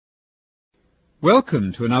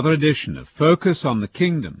Welcome to another edition of Focus on the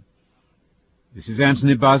Kingdom. This is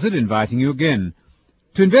Anthony Buzzard inviting you again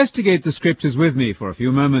to investigate the Scriptures with me for a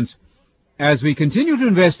few moments as we continue to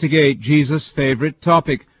investigate Jesus' favorite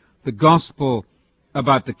topic, the Gospel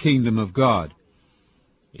about the Kingdom of God.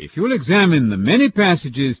 If you will examine the many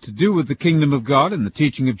passages to do with the Kingdom of God and the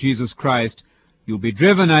teaching of Jesus Christ, you'll be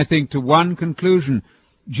driven, I think, to one conclusion.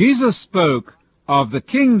 Jesus spoke of the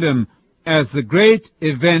Kingdom as the great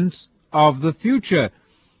event of the future.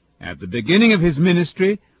 At the beginning of his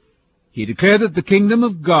ministry, he declared that the kingdom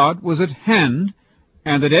of God was at hand,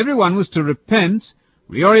 and that everyone was to repent,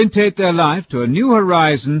 reorientate their life to a new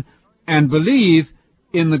horizon, and believe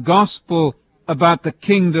in the gospel about the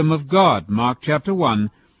kingdom of God. Mark chapter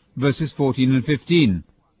 1, verses 14 and 15.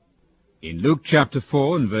 In Luke chapter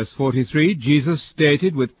 4 and verse 43, Jesus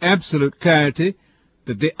stated with absolute clarity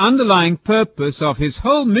that the underlying purpose of his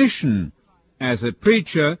whole mission as a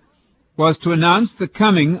preacher was to announce the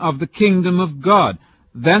coming of the kingdom of God.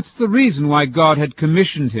 That's the reason why God had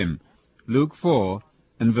commissioned him. Luke 4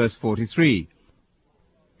 and verse 43.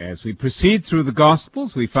 As we proceed through the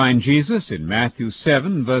Gospels, we find Jesus in Matthew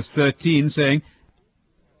 7 verse 13 saying,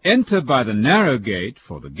 "Enter by the narrow gate,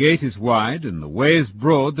 for the gate is wide, and the way is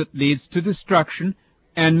broad that leads to destruction,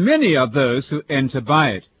 and many are those who enter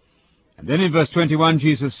by it." And then in verse 21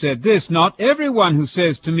 Jesus said this, "Not everyone who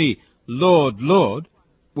says to me, 'Lord, Lord,'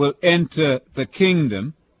 will enter the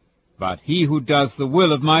kingdom, but he who does the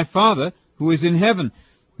will of my Father who is in heaven.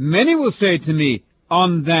 Many will say to me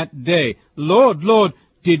on that day, 'Lord, Lord,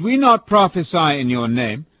 did we not prophesy in your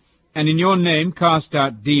name, and in your name cast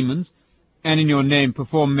out demons, and in your name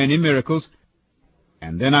perform many miracles?'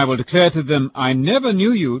 And then I will declare to them, 'I never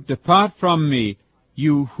knew you. Depart from me,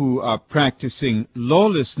 you who are practicing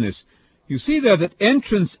lawlessness.'" You see there that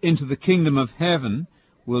entrance into the kingdom of heaven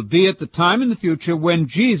will be at the time in the future when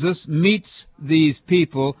Jesus meets these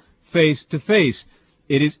people face to face.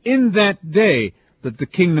 It is in that day that the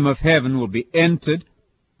kingdom of heaven will be entered,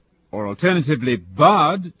 or alternatively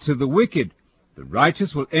barred to the wicked. The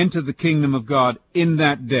righteous will enter the kingdom of God in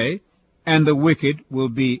that day, and the wicked will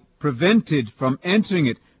be prevented from entering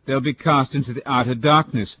it. They'll be cast into the outer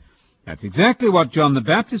darkness. That's exactly what John the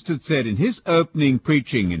Baptist had said in his opening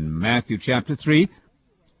preaching in Matthew chapter 3.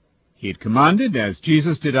 He had commanded, as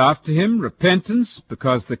Jesus did after him, repentance,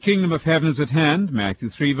 because the kingdom of heaven is at hand, Matthew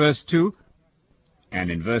 3 verse 2. And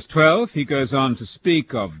in verse 12 he goes on to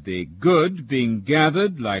speak of the good being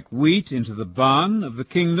gathered like wheat into the barn of the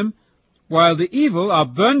kingdom, while the evil are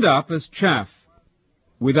burned up as chaff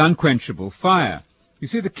with unquenchable fire. You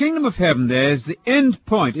see, the kingdom of heaven there is the end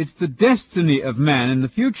point. It's the destiny of man. In the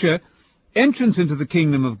future, entrance into the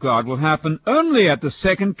kingdom of God will happen only at the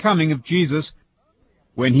second coming of Jesus,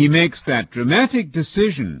 when he makes that dramatic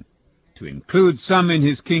decision to include some in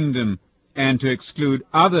his kingdom and to exclude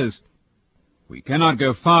others. We cannot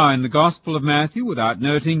go far in the Gospel of Matthew without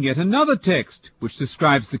noting yet another text which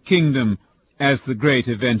describes the kingdom as the great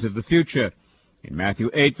event of the future. In Matthew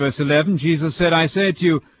 8, verse 11, Jesus said, "I say to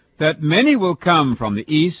you that many will come from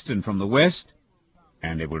the east and from the west,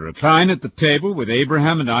 and they will recline at the table with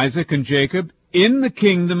Abraham and Isaac and Jacob in the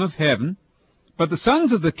kingdom of heaven. But the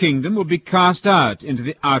sons of the kingdom will be cast out into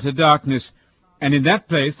the outer darkness, and in that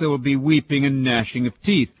place there will be weeping and gnashing of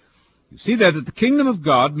teeth." You see there that the kingdom of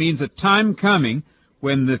God means a time coming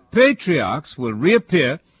when the patriarchs will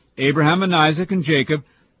reappear, Abraham and Isaac and Jacob,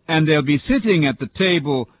 and they'll be sitting at the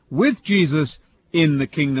table with Jesus in the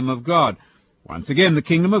kingdom of God. Once again, the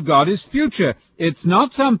kingdom of God is future. It's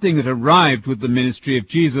not something that arrived with the ministry of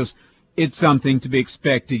Jesus. It's something to be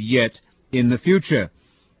expected yet in the future.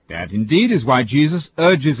 That indeed is why Jesus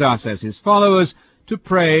urges us as his followers to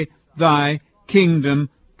pray, "Thy kingdom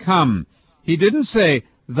come." He didn't say,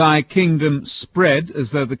 "Thy kingdom spread,"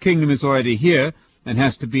 as though the kingdom is already here and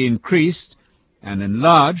has to be increased and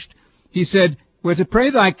enlarged. He said, we're to pray,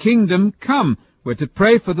 "Thy kingdom come." We're to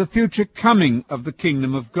pray for the future coming of the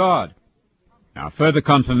kingdom of God. Now, further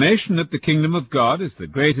confirmation that the kingdom of God is the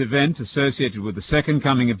great event associated with the second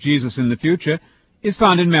coming of Jesus in the future is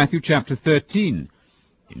found in Matthew chapter 13.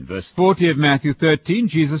 In verse 40 of Matthew 13,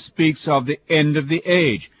 Jesus speaks of the end of the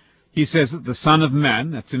age. He says that the Son of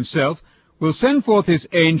Man, that's himself, will send forth his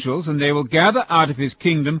angels, and they will gather out of his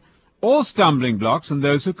kingdom all stumbling blocks and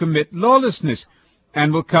those who commit lawlessness,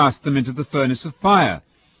 and will cast them into the furnace of fire.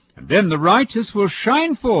 And then the righteous will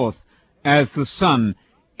shine forth as the sun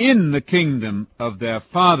in the kingdom of their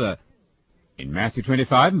Father. In Matthew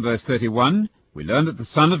 25 and verse 31, we learn that the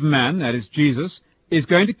Son of Man, that is Jesus, is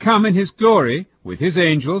going to come in his glory with his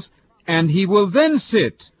angels, and he will then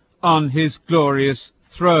sit on his glorious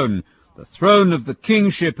throne, the throne of the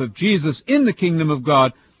kingship of Jesus in the kingdom of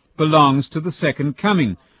God, belongs to the second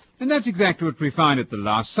coming. And that's exactly what we find at the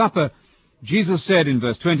Last Supper. Jesus said in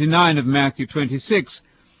verse 29 of Matthew 26,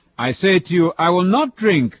 I say to you, I will not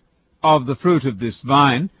drink of the fruit of this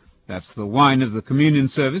vine, that's the wine of the communion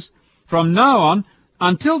service, from now on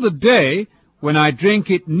until the day when I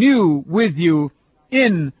drink it new with you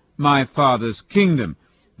in my Father's kingdom.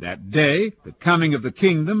 That day, the coming of the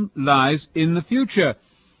kingdom, lies in the future.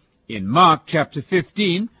 In Mark chapter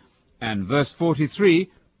 15 and verse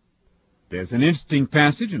 43, there's an interesting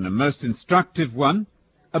passage, and a most instructive one,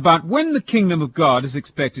 about when the kingdom of God is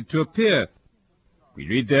expected to appear. We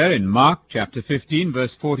read there in Mark chapter 15,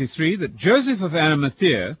 verse 43, that Joseph of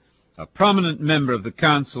Arimathea, a prominent member of the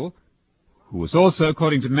council, who was also,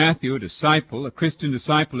 according to Matthew, a disciple, a Christian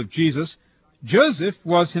disciple of Jesus, Joseph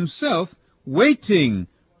was himself waiting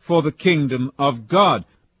for the kingdom of God.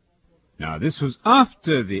 Now, this was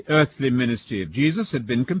after the earthly ministry of Jesus had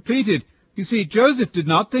been completed. You see, Joseph did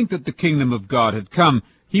not think that the kingdom of God had come.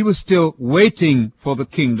 He was still waiting for the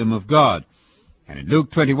kingdom of God. And in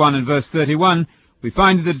Luke 21 and verse 31, we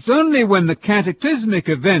find that it's only when the cataclysmic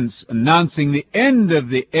events announcing the end of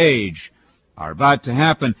the age are about to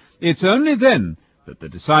happen, it's only then that the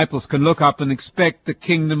disciples can look up and expect the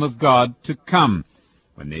kingdom of God to come.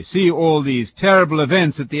 When they see all these terrible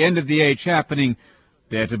events at the end of the age happening,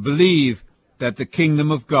 they're to believe that the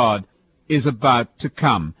kingdom of God is about to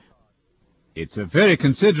come. It's a very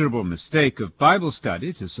considerable mistake of Bible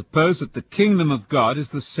study to suppose that the kingdom of God is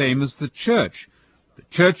the same as the church. The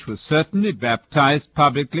church was certainly baptized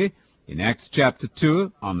publicly in Acts chapter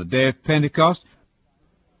 2 on the day of Pentecost,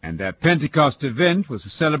 and that Pentecost event was a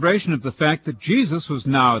celebration of the fact that Jesus was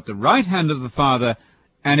now at the right hand of the Father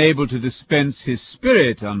and able to dispense his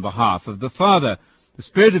Spirit on behalf of the Father. The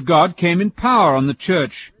Spirit of God came in power on the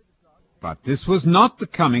church. But this was not the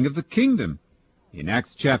coming of the kingdom. In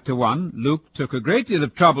Acts chapter 1, Luke took a great deal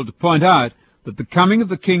of trouble to point out that the coming of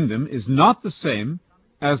the kingdom is not the same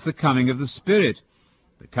as the coming of the Spirit.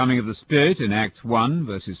 The coming of the Spirit in Acts 1,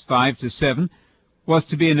 verses 5 to 7, was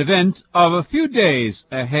to be an event of a few days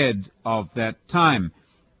ahead of that time.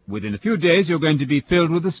 Within a few days you're going to be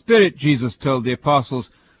filled with the Spirit, Jesus told the apostles.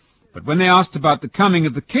 But when they asked about the coming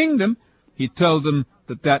of the kingdom, he told them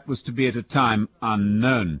that that was to be at a time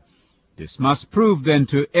unknown. This must prove then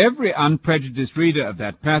to every unprejudiced reader of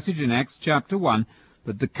that passage in Acts chapter 1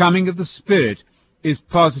 that the coming of the Spirit is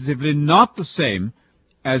positively not the same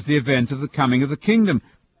as the event of the coming of the kingdom.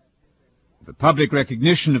 The public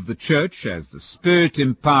recognition of the church as the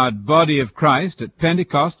Spirit-empowered body of Christ at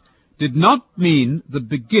Pentecost did not mean the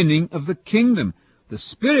beginning of the kingdom. The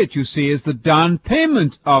Spirit, you see, is the down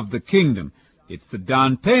payment of the kingdom. It's the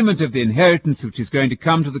down payment of the inheritance which is going to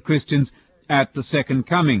come to the Christians at the second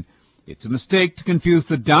coming. It's a mistake to confuse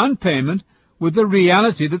the down payment with the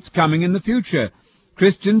reality that's coming in the future.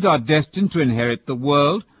 Christians are destined to inherit the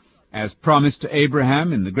world, as promised to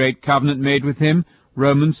Abraham in the great covenant made with him,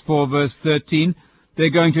 Romans 4 verse 13. They're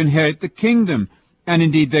going to inherit the kingdom, and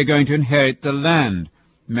indeed they're going to inherit the land,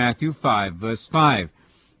 Matthew 5 verse 5.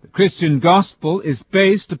 The Christian gospel is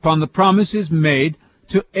based upon the promises made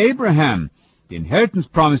to Abraham. The inheritance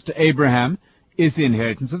promised to Abraham is the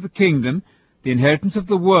inheritance of the kingdom, the inheritance of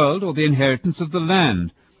the world, or the inheritance of the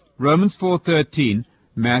land. Romans 4:13,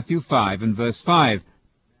 Matthew 5 and verse 5.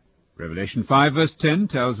 Revelation 5 verse 10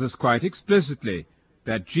 tells us quite explicitly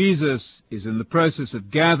that Jesus is in the process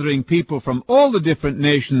of gathering people from all the different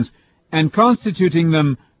nations and constituting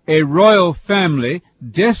them a royal family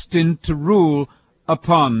destined to rule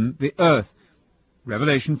upon the earth.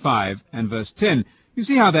 Revelation 5 and verse 10. You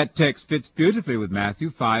see how that text fits beautifully with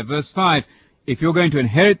Matthew 5 verse 5. If you're going to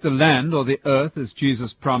inherit the land or the earth, as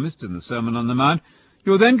Jesus promised in the Sermon on the Mount,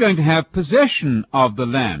 you're then going to have possession of the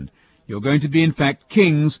land. You're going to be, in fact,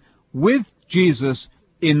 kings with Jesus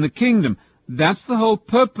in the kingdom. That's the whole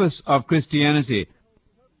purpose of Christianity.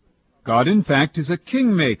 God, in fact, is a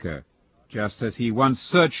kingmaker. Just as he once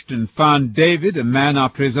searched and found David, a man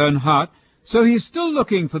after his own heart, so he is still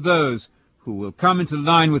looking for those who will come into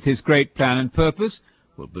line with his great plan and purpose,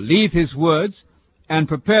 will believe his words, and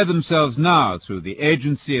prepare themselves now through the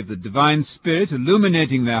agency of the divine Spirit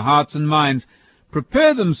illuminating their hearts and minds,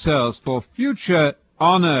 prepare themselves for future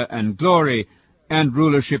honor and glory and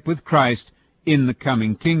rulership with Christ in the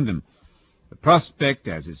coming kingdom. The prospect,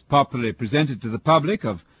 as is popularly presented to the public,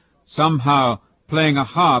 of somehow playing a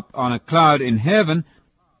harp on a cloud in heaven,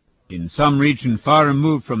 in some region far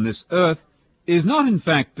removed from this earth, is not in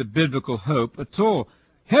fact a biblical hope at all.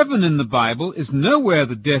 Heaven in the Bible is nowhere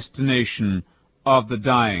the destination of the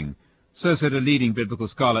dying. So said a leading biblical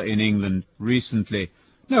scholar in England recently.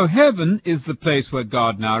 No, heaven is the place where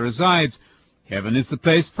God now resides. Heaven is the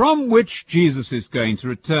place from which Jesus is going to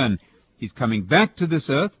return. He's coming back to this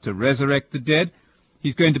earth to resurrect the dead.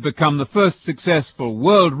 He's going to become the first successful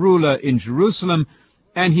world ruler in Jerusalem,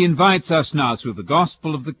 and he invites us now through the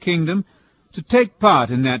gospel of the kingdom to take part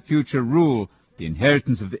in that future rule, the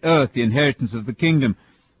inheritance of the earth, the inheritance of the kingdom,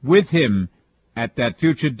 with him at that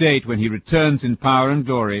future date when he returns in power and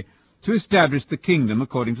glory to establish the kingdom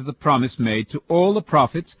according to the promise made to all the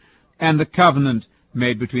prophets and the covenant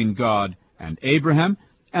made between God and Abraham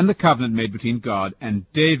and the covenant made between God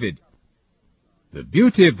and David. The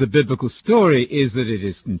beauty of the biblical story is that it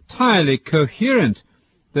is entirely coherent.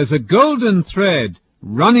 There's a golden thread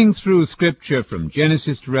running through Scripture from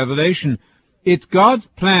Genesis to Revelation. It's God's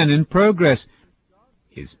plan in progress.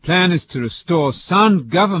 His plan is to restore sound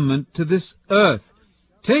government to this earth.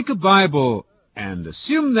 Take a Bible and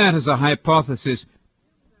assume that as a hypothesis.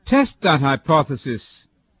 Test that hypothesis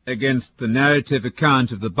against the narrative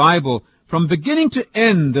account of the Bible. From beginning to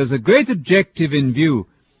end, there's a great objective in view,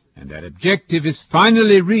 and that objective is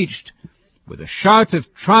finally reached with a shout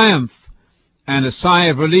of triumph and a sigh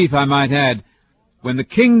of relief, I might add, when the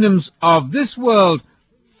kingdoms of this world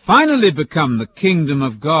finally become the kingdom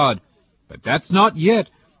of God. But that's not yet.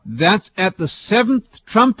 That's at the seventh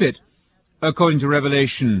trumpet, according to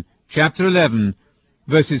Revelation chapter 11,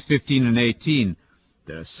 verses 15 and 18.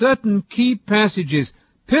 There are certain key passages,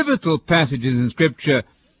 pivotal passages in Scripture,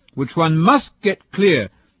 which one must get clear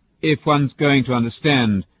if one's going to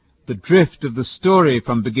understand the drift of the story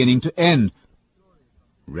from beginning to end.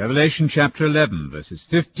 Revelation chapter 11, verses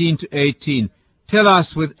 15 to 18, tell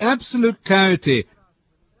us with absolute clarity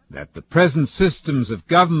that the present systems of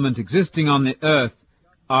government existing on the earth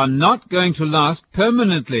are not going to last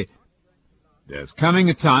permanently. There's coming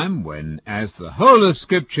a time when, as the whole of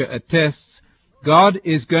Scripture attests, God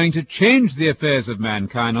is going to change the affairs of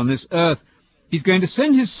mankind on this earth. He's going to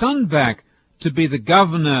send his Son back to be the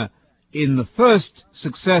governor in the first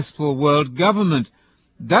successful world government.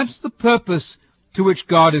 That's the purpose to which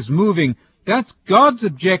God is moving. That's God's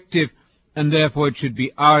objective, and therefore it should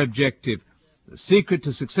be our objective. The secret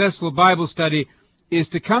to successful Bible study is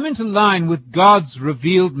to come into line with God's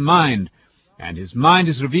revealed mind. And his mind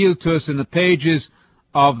is revealed to us in the pages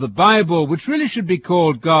of the Bible, which really should be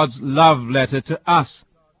called God's love letter to us.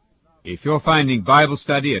 If you're finding Bible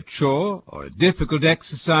study a chore or a difficult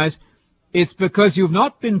exercise, it's because you've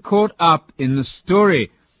not been caught up in the story.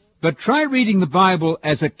 But try reading the Bible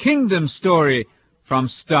as a kingdom story from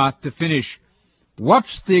start to finish.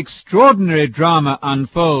 Watch the extraordinary drama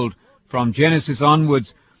unfold from Genesis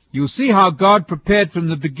onwards. You'll see how God prepared from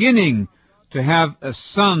the beginning to have a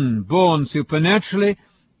son born supernaturally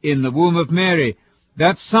in the womb of Mary.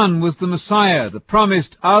 That son was the Messiah, the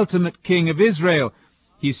promised ultimate king of Israel.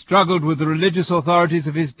 He struggled with the religious authorities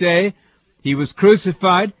of his day. He was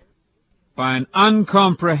crucified by an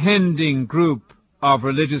uncomprehending group of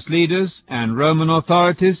religious leaders and Roman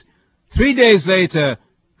authorities. 3 days later,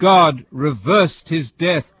 God reversed his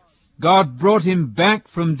death. God brought him back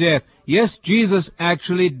from death. Yes, Jesus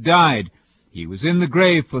actually died. He was in the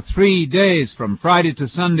grave for 3 days, from Friday to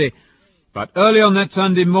Sunday. But early on that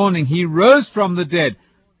Sunday morning, he rose from the dead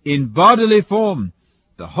in bodily form.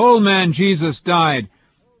 The whole man Jesus died,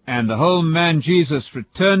 and the whole man Jesus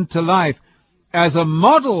returned to life as a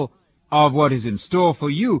model of what is in store for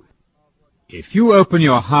you. If you open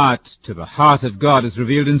your heart to the heart of God as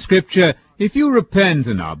revealed in Scripture, if you repent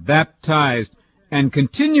and are baptized and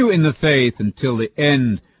continue in the faith until the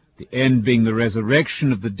end being the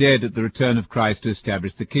resurrection of the dead at the return of Christ to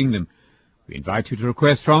establish the kingdom, we invite you to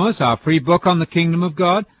request from us our free book on the kingdom of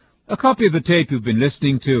God, a copy of the tape you've been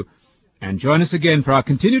listening to, and join us again for our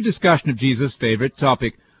continued discussion of Jesus' favorite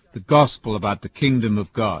topic, the gospel about the kingdom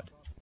of God.